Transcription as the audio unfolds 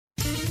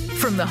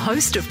From the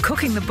host of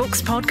Cooking the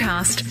Books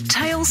podcast,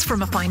 Tales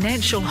from a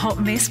Financial Hot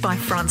Mess by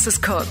Frances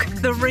Cook,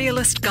 the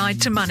realist guide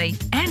to money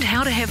and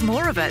how to have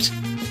more of it.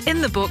 In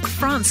the book,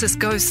 Frances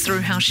goes through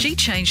how she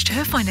changed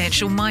her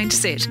financial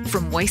mindset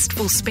from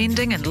wasteful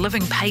spending and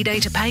living payday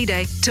to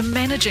payday to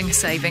managing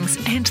savings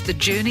and the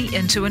journey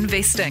into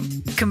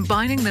investing.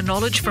 Combining the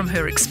knowledge from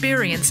her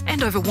experience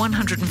and over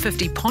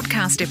 150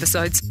 podcast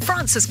episodes,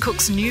 Frances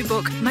Cook's new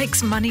book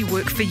makes money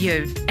work for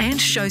you and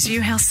shows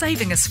you how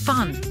saving is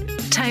fun.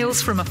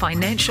 Tales from a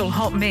Financial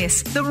Hot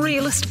Mess, the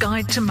realist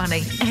guide to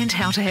money and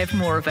how to have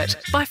more of it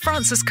by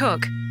Frances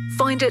Cook.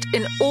 Find it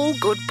in all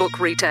good book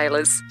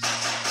retailers.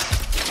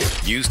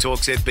 News Talk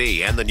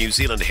ZB and the New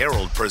Zealand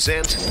Herald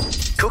present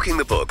Cooking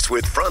the Books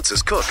with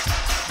Frances Cook,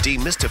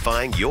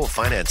 demystifying your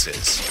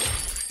finances.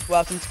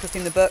 Welcome to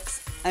Cooking the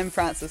Books. I'm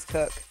Frances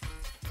Cook.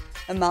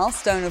 A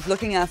milestone of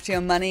looking after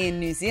your money in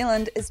New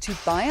Zealand is to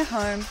buy a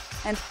home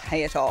and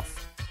pay it off.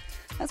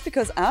 That's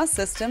because our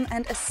system,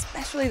 and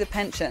especially the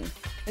pension,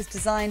 is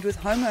designed with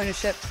home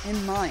ownership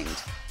in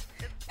mind.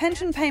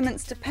 Pension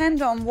payments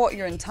depend on what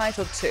you're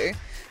entitled to,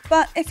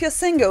 but if you're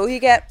single, you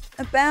get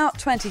about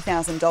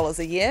 $20,000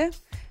 a year,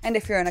 and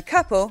if you're in a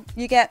couple,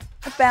 you get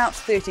about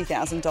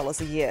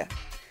 $30,000 a year.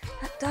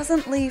 That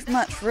doesn't leave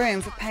much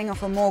room for paying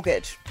off a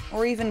mortgage,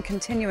 or even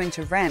continuing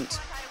to rent.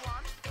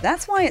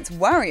 That's why it's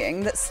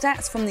worrying that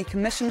stats from the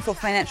Commission for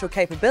Financial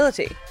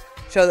Capability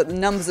show that the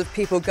numbers of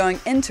people going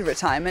into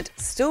retirement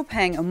still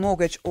paying a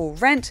mortgage or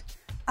rent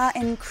are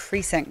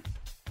increasing.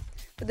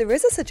 But there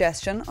is a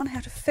suggestion on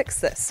how to fix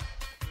this.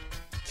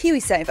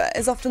 KiwiSaver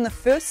is often the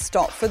first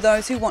stop for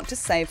those who want to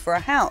save for a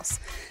house,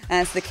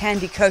 as the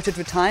candy-coated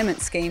retirement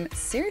scheme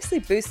seriously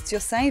boosts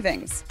your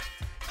savings.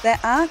 There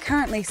are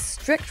currently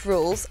strict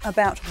rules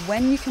about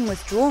when you can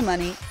withdraw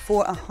money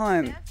for a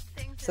home.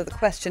 So the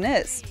question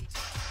is,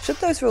 should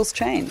those rules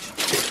change?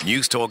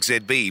 News Talk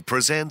ZB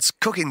presents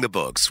Cooking the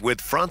Books with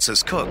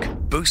Frances Cook,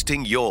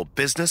 boosting your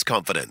business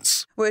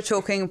confidence. We're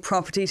talking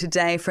property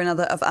today for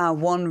another of our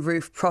One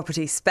Roof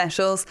property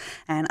specials,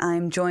 and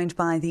I'm joined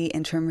by the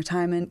Interim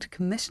Retirement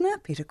Commissioner,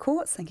 Peter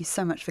Courts. Thank you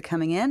so much for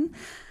coming in.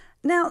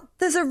 Now,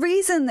 there's a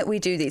reason that we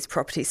do these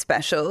property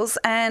specials,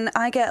 and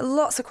I get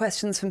lots of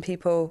questions from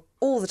people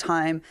all the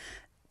time.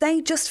 They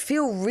just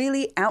feel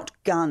really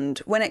outgunned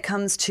when it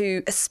comes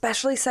to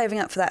especially saving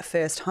up for that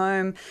first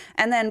home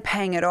and then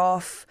paying it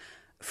off.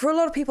 For a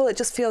lot of people, it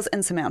just feels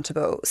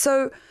insurmountable.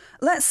 So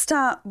let's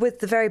start with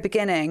the very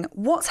beginning.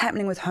 What's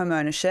happening with home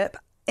ownership?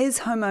 Is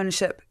home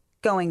ownership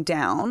going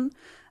down?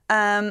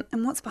 And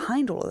what's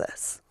behind all of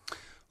this?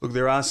 Look,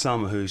 there are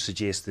some who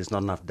suggest there's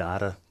not enough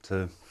data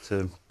to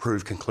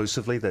prove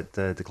conclusively that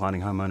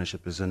declining home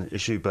ownership is an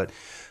issue. But,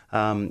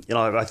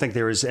 I think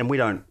there is, and we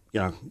don't,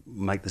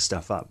 make this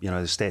stuff up. The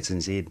Stats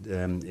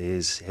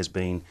NZ has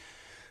been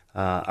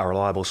a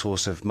reliable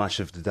source of much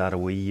of the data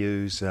we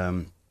use.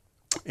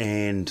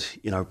 And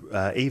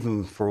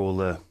even for all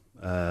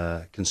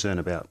the concern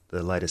about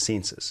the latest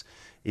census,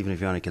 even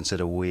if you only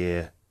consider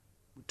where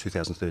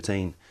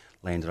 2013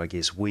 landed, I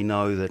guess, we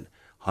know that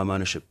home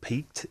ownership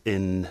peaked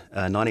in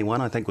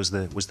 91, I think was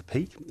the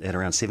peak, at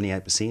around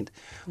 78%,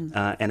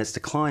 and it's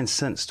declined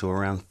since to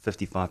around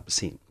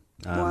 55%.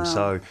 Wow.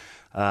 So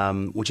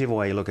whichever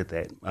way you look at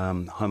that,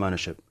 home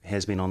ownership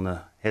has been on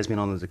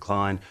the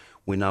decline.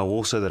 We know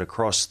also that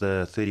across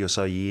the 30 or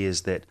so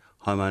years that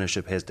home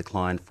ownership has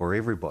declined for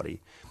everybody.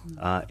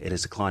 It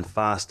has declined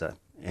faster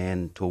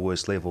and to a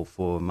worse level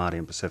for Māori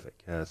and Pacific,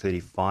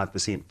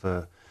 35%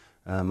 for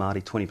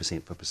Māori,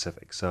 20% for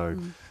Pacific. So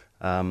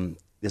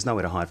there's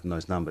nowhere to hide from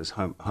those numbers.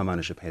 Home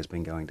ownership has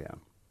been going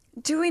down.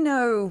 Do we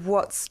know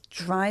what's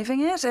driving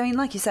it? I mean,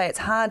 like you say, it's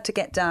hard to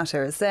get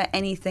data. Is there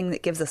anything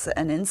that gives us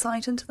an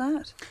insight into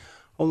that?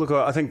 Well, look,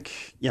 I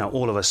think,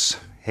 all of us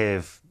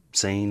have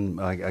seen,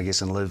 I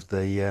guess, and lived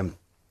the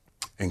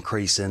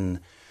increase in,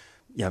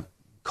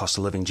 cost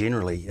of living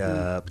generally,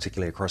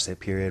 particularly across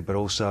that period, but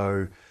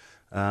also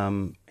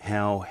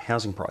how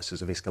housing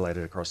prices have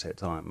escalated across that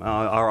time.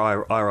 I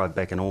arrived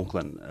back in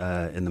Auckland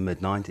in the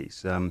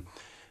mid-90s.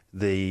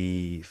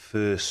 The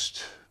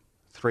first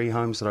 3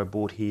 homes that I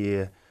bought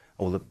here,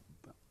 or the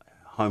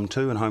home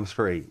 2 and home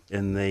 3,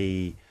 in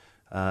the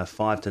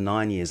 5 to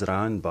 9 years that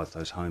I owned both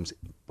those homes,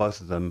 both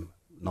of them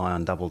nigh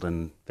on doubled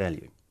in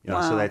value.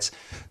 Wow.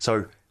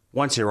 So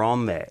once you're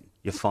on that,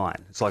 you're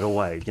fine. It's like a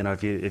wave.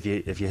 If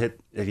you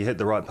hit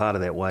the right part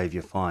of that wave,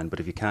 you're fine. But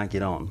if you can't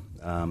get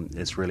on,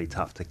 it's really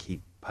tough to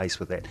keep pace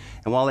with that.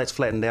 And while that's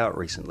flattened out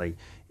recently,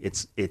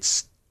 it's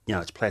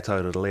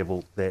plateaued at a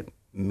level that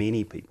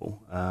many people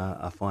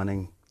are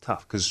finding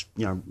tough because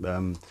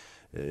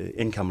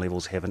income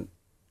levels haven't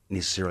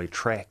necessarily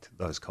tracked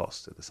those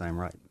costs at the same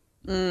rate.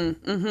 And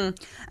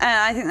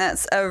I think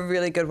that's a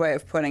really good way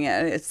of putting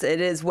it.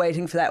 It is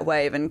waiting for that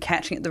wave and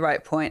catching at the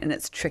right point, and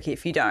it's tricky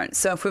if you don't.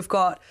 So if we've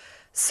got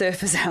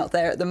surfers out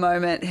there at the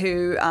moment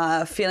who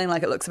are feeling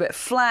like it looks a bit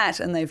flat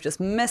and they've just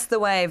missed the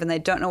wave and they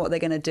don't know what they're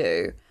going to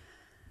do,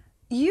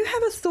 you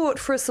have a thought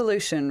for a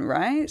solution,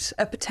 right?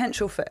 A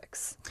potential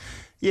fix.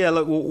 Yeah,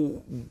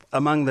 look,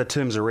 among the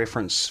terms of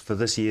reference for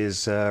this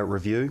year's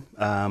review,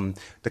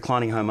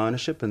 declining home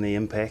ownership and the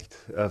impact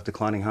of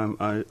declining home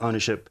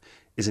ownership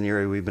is an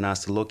area we've been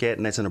asked to look at,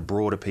 and that's in a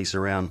broader piece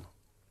around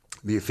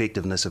the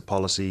effectiveness of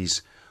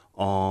policies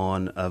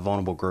on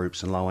vulnerable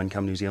groups and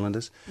low-income New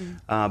Zealanders.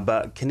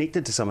 But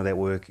connected to some of that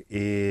work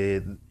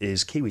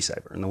is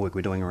KiwiSaver and the work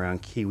we're doing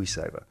around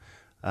KiwiSaver.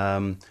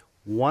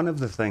 One of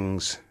the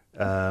things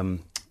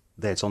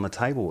that's on the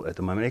table at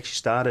the moment actually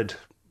started,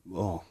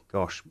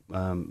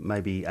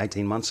 maybe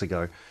 18 months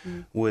ago,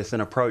 with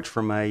an approach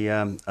from a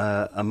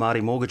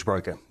Māori mortgage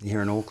broker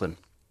here in Auckland.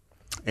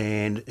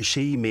 And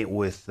she met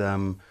with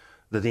the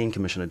then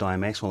Commissioner, Diane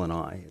Maxwell, and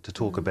I to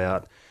talk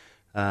about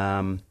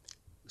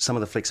some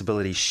of the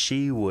flexibility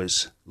she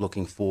was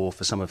looking for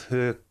some of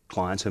her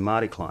clients, her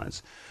Māori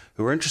clients,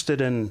 who were interested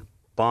in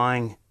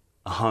buying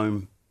a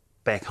home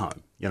back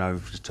home,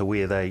 to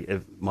where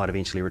they might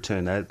eventually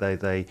return.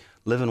 They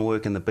live and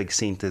work in the big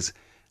centres,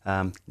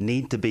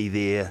 need to be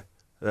there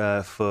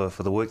for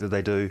the work that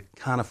they do,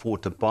 can't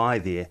afford to buy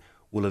there,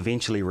 will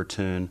eventually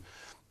return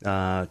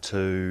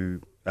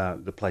to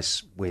the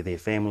place where their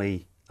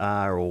family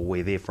are or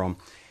where they're from.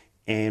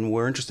 And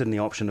we're interested in the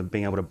option of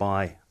being able to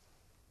buy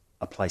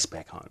a place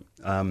back home.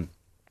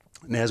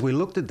 Now, as we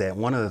looked at that,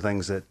 one of the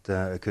things that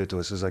occurred to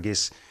us is, I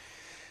guess,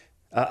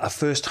 a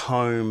first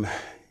home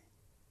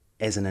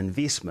as an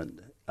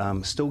investment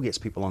still gets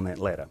people on that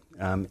ladder,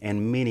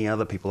 and many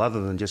other people,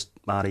 other than just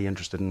Māori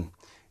interested in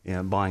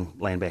buying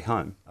land back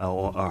home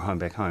or a home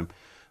back home,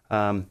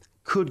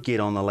 could get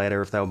on the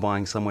ladder if they were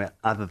buying somewhere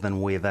other than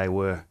where they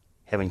were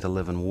having to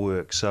live and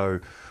work.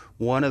 So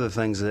one of the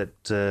things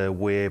that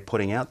we're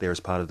putting out there as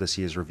part of this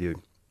year's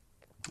review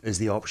is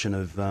the option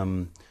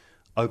of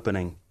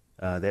opening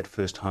that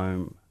first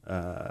home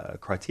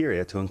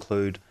criteria to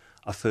include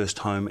a first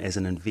home as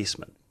an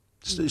investment.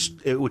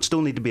 It would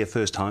still need to be a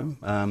first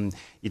home.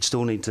 You'd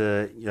still need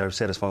to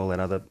satisfy all that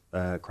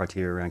other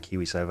criteria around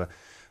KiwiSaver,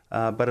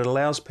 but it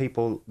allows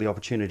people the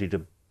opportunity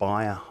to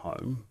buy a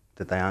home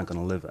that they aren't going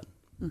to live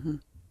in.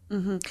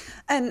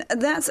 And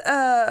that's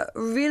a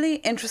really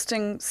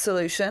interesting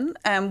solution,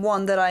 and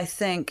one that I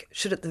think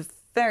should at the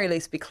very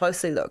least be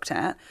closely looked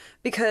at,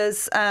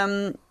 because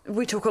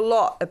we talk a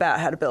lot about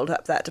how to build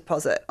up that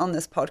deposit on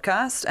this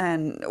podcast,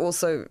 and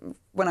also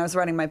when I was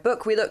writing my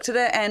book we looked at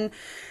it, and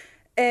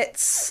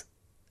it's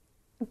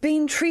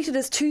been treated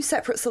as two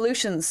separate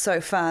solutions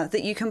so far,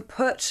 that you can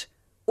put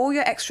all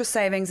your extra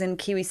savings in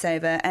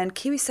KiwiSaver, and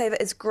KiwiSaver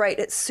is great.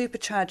 It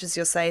supercharges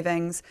your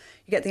savings.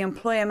 You get the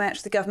employer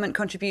match, the government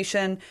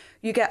contribution.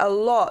 You get a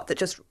lot that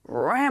just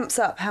ramps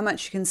up how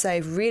much you can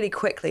save really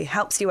quickly,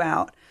 helps you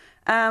out.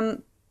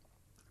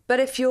 But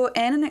if you're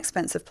in an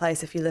expensive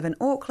place, if you live in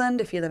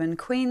Auckland, if you live in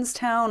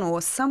Queenstown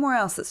or somewhere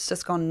else that's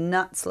just gone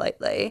nuts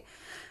lately,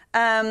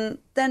 then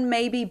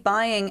maybe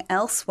buying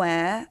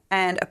elsewhere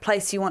and a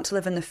place you want to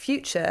live in the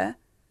future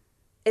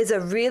is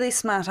a really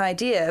smart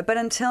idea. But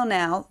until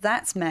now,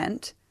 that's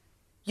meant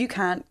you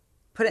can't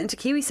put it into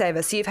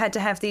KiwiSaver. So you've had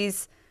to have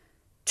these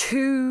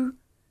two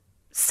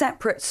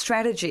separate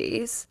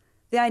strategies.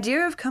 The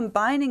idea of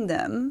combining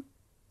them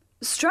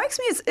strikes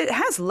me as it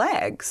has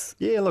legs.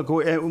 Yeah, look,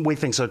 we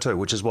think so too,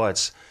 which is why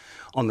it's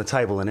on the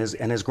table and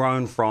has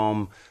grown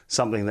from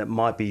something that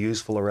might be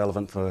useful or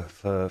relevant for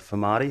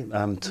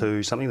Māori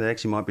to something that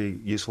actually might be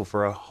useful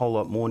for a whole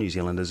lot more New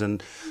Zealanders.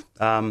 And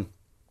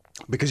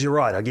because you're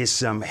right, I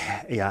guess,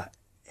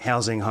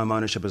 housing, home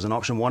ownership is an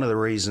option. One of the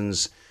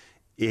reasons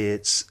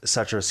it's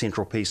such a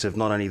central piece of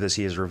not only this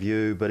year's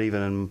review, but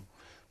even in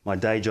my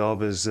day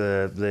job as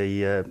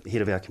the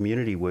head of our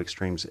community work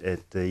streams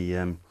at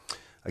the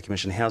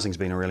Commission. Housing's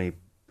been a really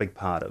big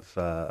part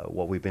of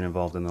what we've been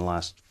involved in the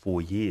last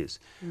 4 years.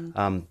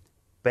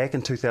 Back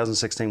in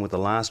 2016 with the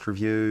last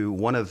review,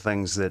 one of the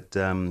things that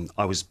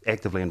I was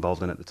actively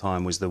involved in at the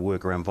time was the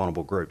work around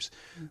vulnerable groups.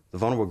 The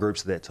vulnerable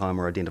groups at that time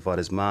were identified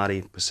as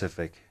Māori,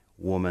 Pacific,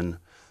 women,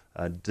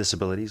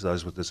 disabilities,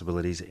 those with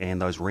disabilities,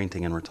 and those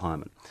renting in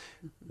retirement.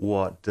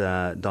 What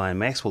Diane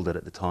Maxwell did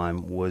at the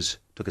time was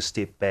took a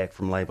step back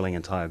from labelling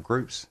entire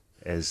groups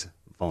as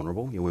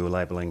vulnerable. We were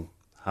labelling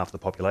half the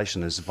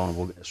population as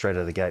vulnerable straight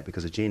out of the gate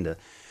because of gender.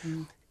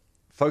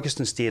 Focused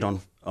instead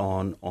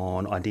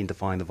on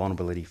identifying the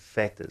vulnerability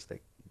factors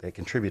that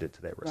contributed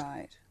to that risk.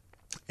 Right.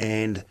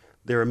 And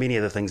there are many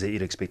other things that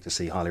you'd expect to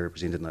see highly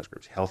represented in those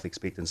groups: health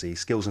expectancy,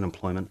 skills and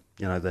employment,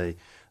 the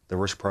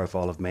risk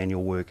profile of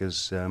manual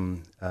workers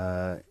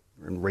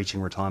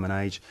reaching retirement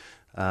age,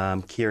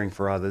 caring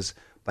for others.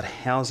 But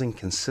housing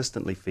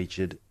consistently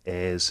featured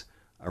as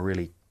a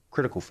really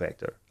critical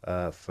factor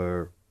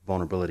for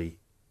vulnerability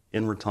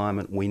in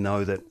retirement. We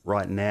know that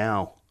right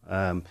now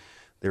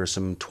there are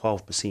some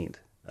 12%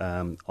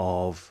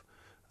 of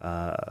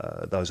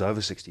those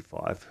over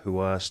 65 who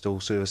are still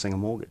servicing a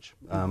mortgage.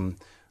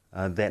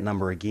 That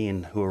number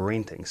again who are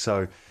renting.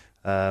 So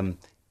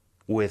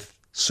with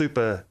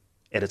super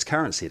at its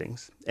current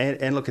settings,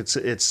 and look,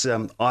 it's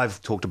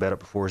I've talked about it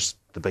before as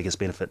the biggest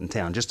benefit in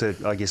town. Just to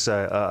I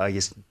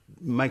guess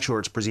make sure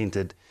it's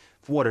presented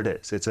for what it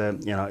is. It's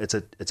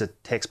a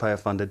taxpayer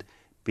funded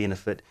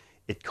benefit.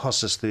 it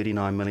costs us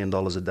 $39 million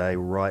a day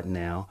right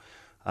now.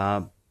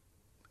 And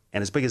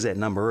as big as that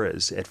number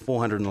is, at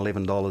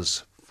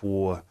 $411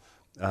 for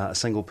a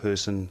single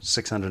person,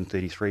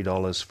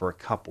 $633 for a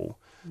couple,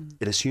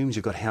 it assumes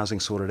you've got housing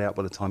sorted out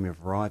by the time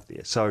you've arrived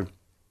there. So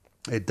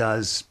it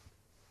does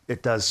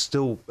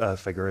still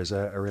figure as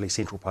a really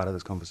central part of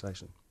this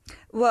conversation.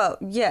 Well,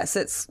 yes,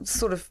 it's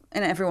sort of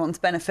in everyone's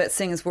benefit,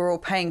 seeing as we're all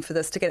paying for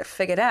this to get it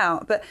figured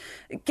out. But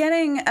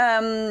getting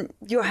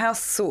your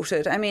house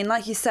sorted, I mean,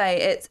 like you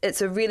say,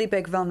 it's a really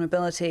big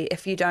vulnerability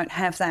if you don't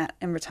have that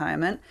in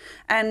retirement.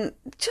 And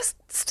just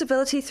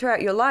stability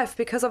throughout your life,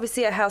 because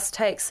obviously a house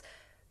takes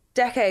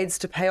decades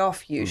to pay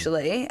off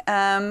usually,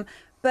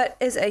 but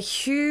is a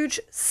huge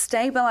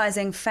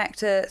stabilizing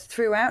factor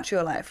throughout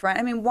your life, right?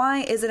 I mean,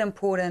 why is it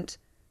important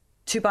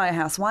to buy a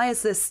house? Why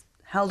is this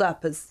held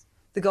up as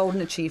the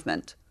golden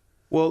achievement?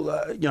 Well,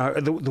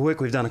 the work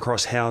we've done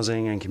across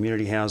housing and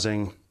community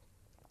housing,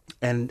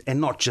 and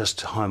not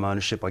just home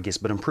ownership, I guess,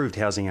 but improved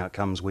housing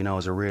outcomes we know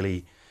is a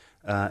really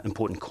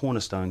important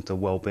cornerstone to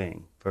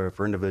well-being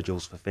for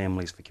individuals, for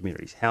families, for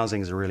communities.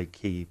 Housing is a really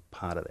key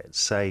part of that.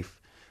 Safe,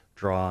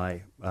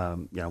 dry,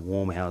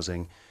 warm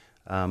housing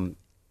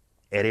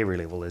at every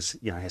level has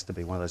to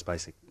be one of those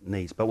basic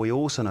needs. But we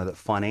also know that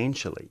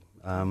financially,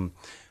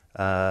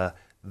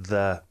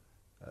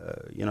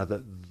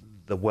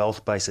 the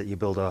wealth base that you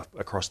build up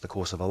across the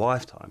course of a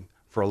lifetime,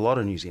 for a lot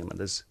of New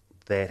Zealanders,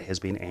 that has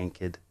been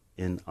anchored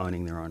in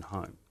owning their own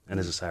home. And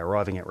as I say,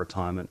 arriving at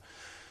retirement,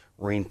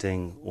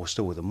 renting, or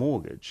still with a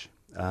mortgage,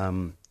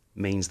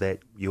 means that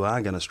you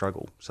are going to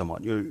struggle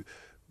somewhat.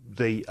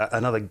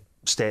 Another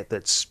stat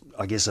that's,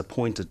 I guess,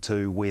 pointed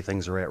to where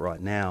things are at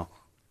right now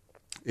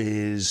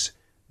is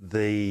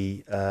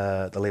the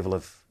level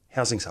of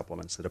housing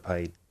supplements that are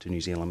paid to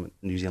New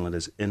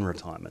Zealanders in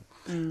retirement.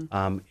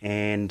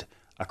 And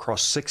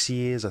across 6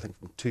 years, I think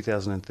from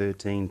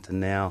 2013 to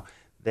now,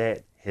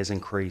 that has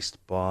increased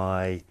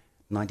by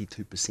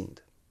 92%.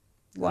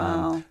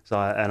 Wow.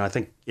 And I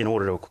think in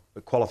order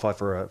to qualify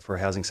for a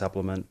housing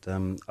supplement,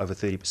 over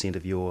 30%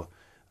 of your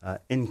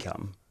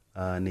income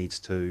needs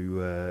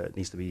to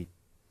be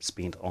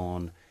spent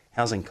on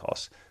housing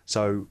costs.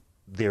 So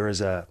there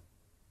is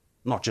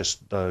not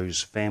just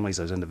those families,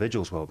 those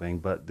individuals' well-being,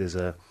 but there's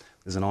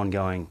an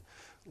ongoing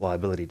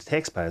liability to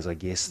taxpayers, I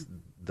guess,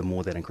 the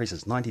more that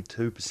increases.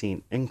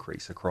 92%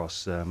 increase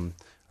across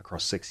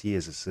 6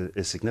 years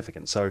is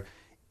significant. So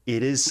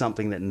it is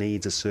something that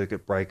needs a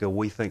circuit breaker.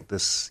 We think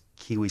this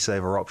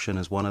KiwiSaver option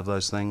is one of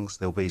those things.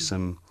 There'll be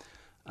some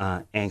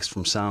angst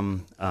from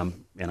some,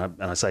 and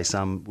I say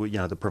some,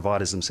 the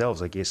providers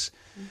themselves, I guess,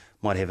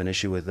 might have an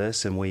issue with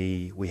this. And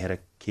we had a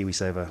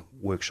KiwiSaver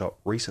workshop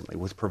recently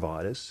with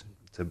providers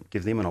to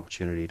give them an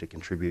opportunity to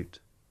contribute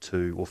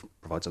to or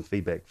provide some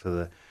feedback for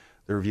the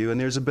review. And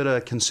there's a bit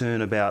of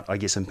concern about, I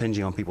guess,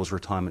 impinging on people's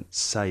retirement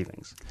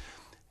savings.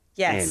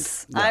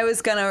 Yes, I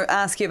was going to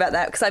ask you about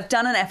that because I've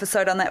done an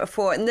episode on that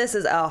before, and this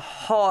is a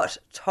hot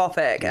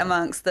topic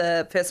amongst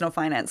the personal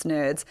finance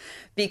nerds,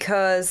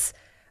 because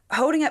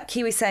holding up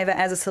KiwiSaver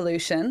as a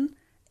solution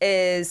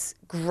is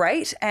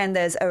great, and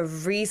there's a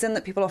reason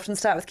that people often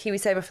start with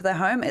KiwiSaver for their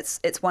home.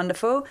 It's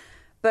wonderful,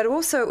 but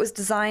also it was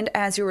designed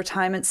as your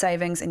retirement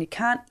savings, and you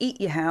can't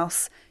eat your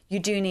house. You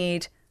do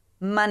need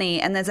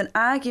money, and there's an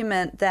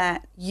argument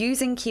that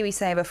using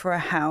KiwiSaver for a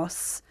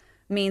house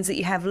means that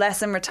you have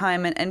less in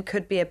retirement and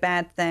could be a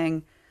bad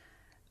thing.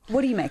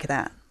 What do you make of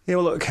that? Yeah,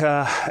 well, look,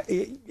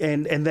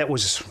 and that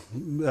was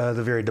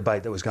the very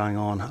debate that was going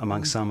on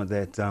amongst some at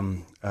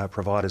that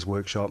providers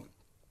workshop,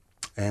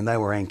 and they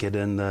were anchored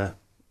in the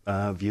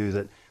view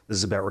that this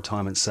is about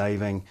retirement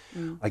saving.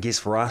 I guess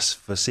for us,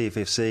 for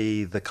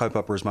CFFC, the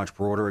kaupapa is much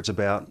broader. It's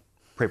about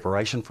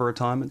preparation for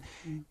retirement,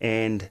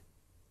 and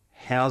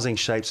housing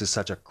shapes is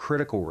such a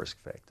critical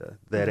risk factor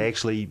that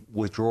actually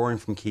withdrawing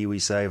from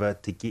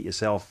KiwiSaver to get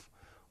yourself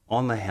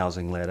on the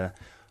housing ladder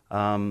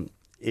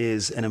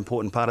is an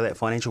important part of that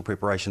financial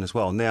preparation as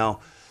well.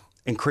 Now,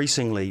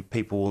 increasingly,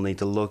 people will need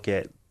to look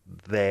at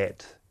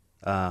that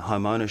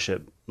home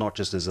ownership not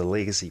just as a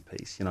legacy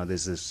piece.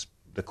 There's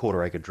the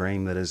quarter acre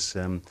dream that is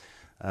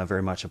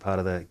very much a part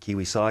of the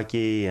Kiwi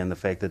psyche, and the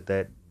fact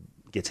that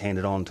gets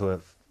handed on to a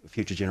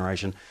future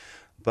generation.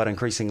 But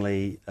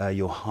increasingly,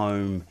 your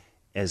home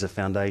as a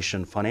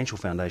financial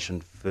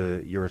foundation for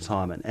your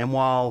retirement. And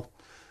while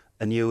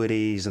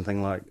annuities and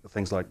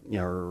things like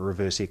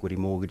reverse equity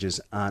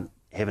mortgages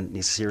haven't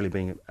necessarily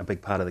been a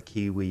big part of the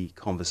Kiwi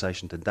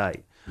conversation to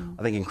date,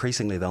 I think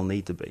increasingly they'll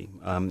need to be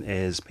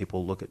as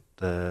people look at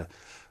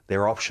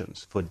their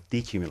options for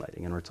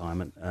decumulating in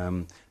retirement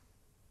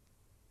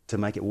to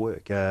make it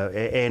work.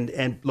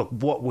 And look,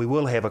 what we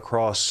will have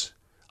across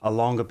a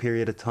longer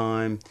period of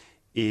time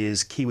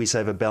is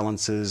KiwiSaver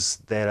balances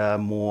that are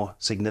more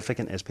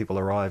significant as people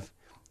arrive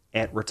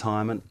at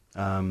retirement.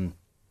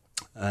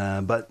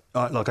 But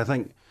I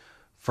think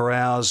for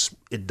ours,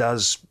 it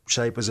does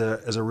shape as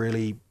a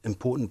really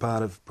important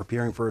part of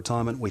preparing for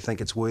retirement. We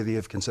think it's worthy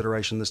of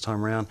consideration this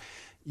time around.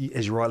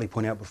 As you rightly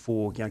point out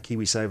before,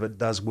 KiwiSaver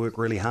does work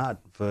really hard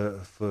for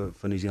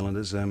New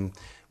Zealanders.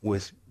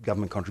 with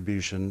government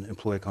contribution,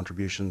 employer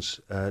contributions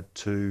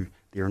to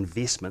their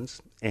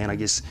investments. And I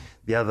guess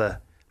the other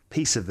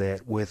piece of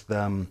that with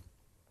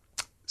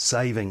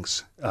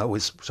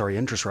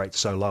interest rates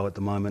so low at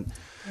the moment,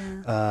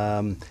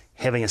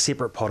 having a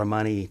separate pot of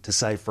money to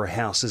save for a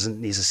house isn't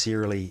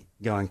necessarily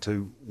going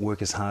to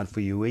work as hard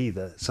for you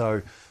either.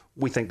 So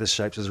we think this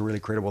shapes as a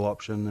really credible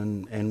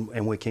option,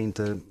 and we're keen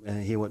to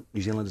hear what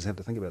New Zealanders have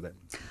to think about that.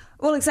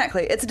 Well,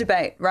 exactly. It's a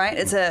debate, right?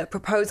 It's a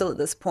proposal at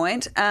this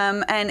point,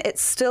 and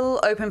it's still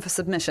open for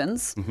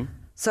submissions. Mm-hmm.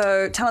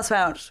 So tell us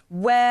about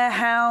where,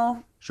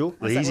 how. Sure.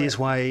 The easiest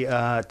way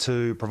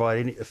to provide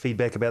any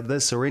feedback about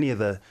this or any of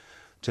the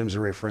terms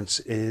of reference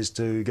is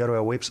to go to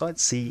our website,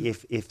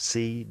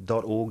 cffc.org.nz,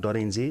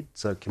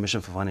 so Commission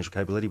for Financial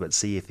Capability, but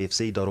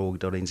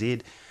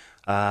cffc.org.nz.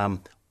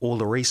 All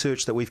the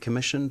research that we've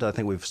commissioned, I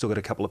think we've still got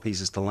a couple of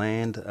pieces to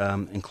land,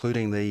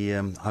 including the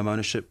home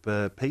ownership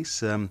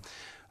piece. All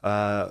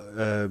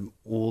the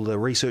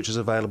research is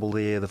available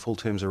there, the full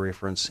terms of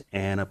reference,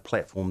 and a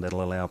platform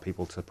that'll allow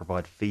people to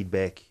provide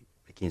feedback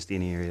against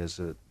any areas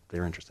that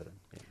they're interested in.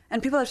 Yeah.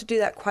 And people have to do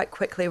that quite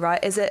quickly,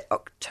 right? Is it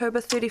October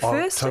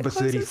 31st? October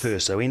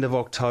 31st, so end of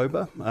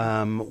October.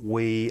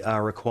 We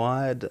are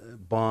required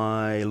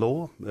by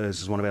law,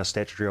 this is one of our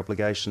statutory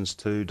obligations,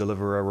 to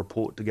deliver a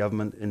report to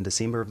government in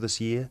December of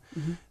this year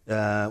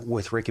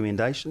with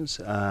recommendations.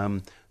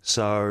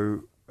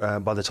 So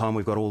by the time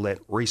we've got all that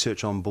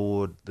research on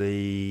board,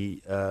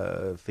 the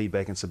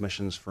feedback and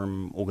submissions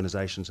from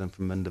organisations and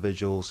from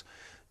individuals,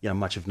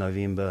 much of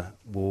November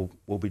will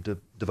be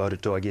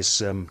devoted to, I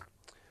guess,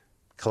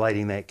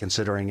 collating that,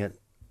 considering it,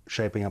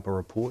 shaping up a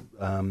report.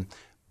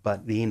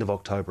 But the end of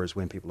October is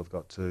when people have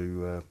got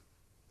to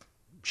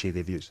share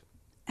their views.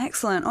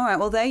 Excellent. All right,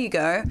 well, there you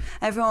go.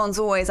 Everyone's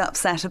always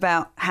upset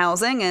about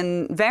housing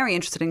and very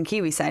interested in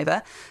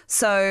KiwiSaver.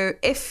 So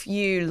if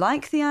you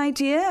like the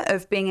idea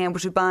of being able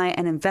to buy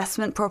an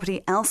investment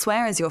property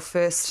elsewhere as your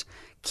first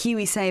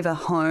KiwiSaver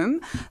home,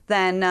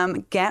 then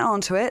get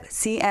onto it,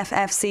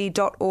 cffc.org.nz,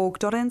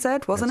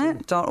 wasn't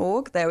it?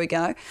 .org, there we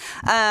go.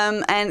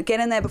 And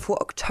get in there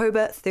before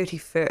October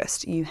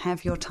 31st. You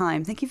have your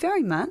time. Thank you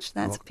very much.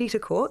 That's Peter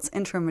Courts,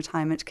 Interim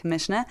Retirement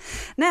Commissioner.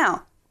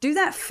 Now, do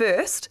that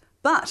first.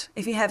 But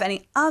if you have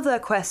any other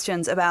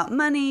questions about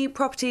money,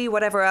 property,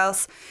 whatever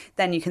else,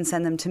 then you can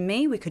send them to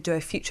me. We could do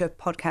a future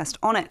podcast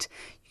on it.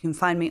 You can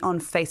find me on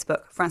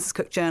Facebook, Francis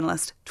Cook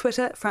Journalist,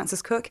 Twitter,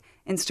 Francis Cook,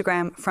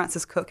 Instagram,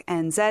 Francis Cook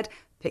NZ.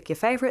 Pick your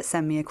favourite,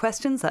 send me your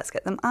questions, let's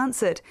get them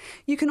answered.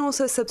 You can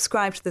also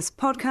subscribe to this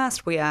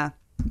podcast. We are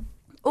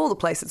all the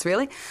places,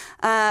 really.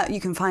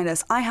 You can find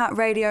us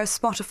iHeartRadio,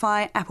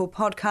 Spotify, Apple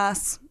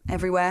Podcasts,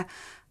 everywhere.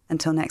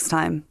 Until next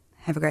time,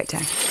 have a great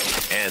day.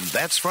 And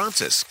that's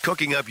Francis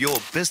cooking up your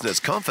business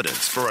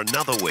confidence for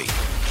another week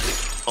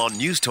on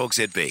News Talk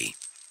ZB.